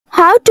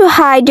How to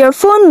hide your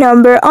phone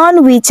number on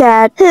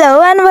WeChat.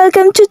 Hello and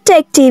welcome to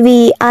Tech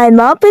TV. I'm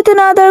up with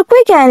another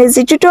quick and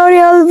easy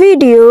tutorial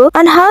video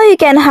on how you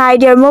can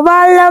hide your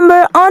mobile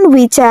number on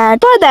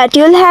WeChat. For that,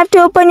 you'll have to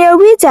open your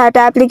WeChat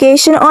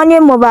application on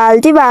your mobile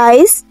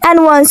device.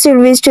 And once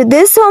you reach to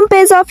this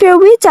homepage of your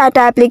WeChat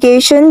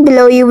application,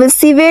 below you will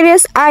see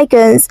various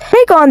icons.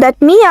 Click on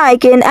that Me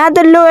icon at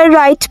the lower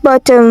right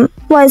bottom.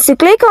 Once you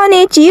click on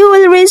it, you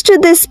will reach to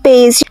this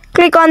page.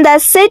 Click on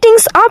that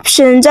settings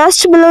option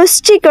just below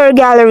sticker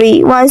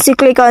gallery. Once you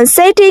click on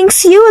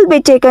settings, you will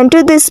be taken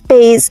to this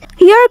page.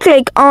 Here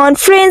click on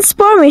friends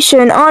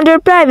permission under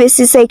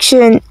privacy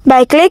section.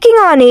 By clicking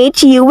on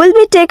it, you will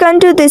be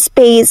taken to this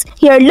page.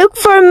 Here look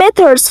for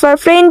methods for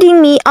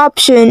friending me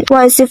option.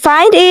 Once you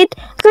find it,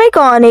 click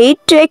on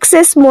it to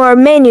access more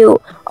menu.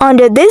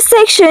 Under this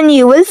section,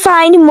 you will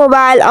find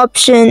mobile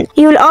option.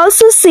 You will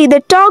also see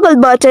the toggle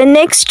button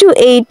next to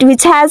it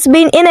which has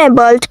been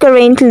enabled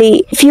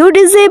currently. If you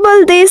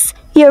disable this,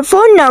 your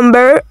phone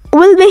number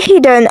will be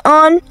hidden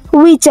on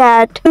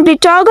WeChat. Simply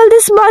toggle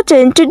this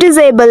button to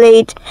disable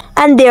it.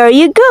 And there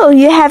you go,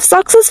 you have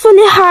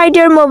successfully hid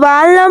your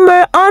mobile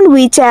number on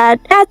WeChat.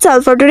 That's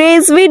all for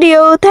today's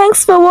video.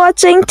 Thanks for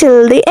watching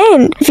till the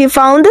end. If you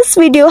found this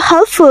video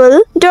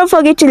helpful, don't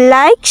forget to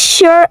like,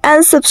 share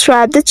and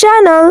subscribe the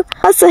channel.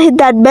 Also hit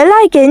that bell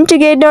icon to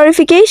get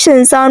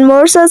notifications on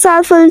more such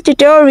helpful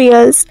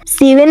tutorials.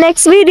 See you in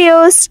next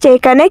video. Stay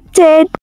connected.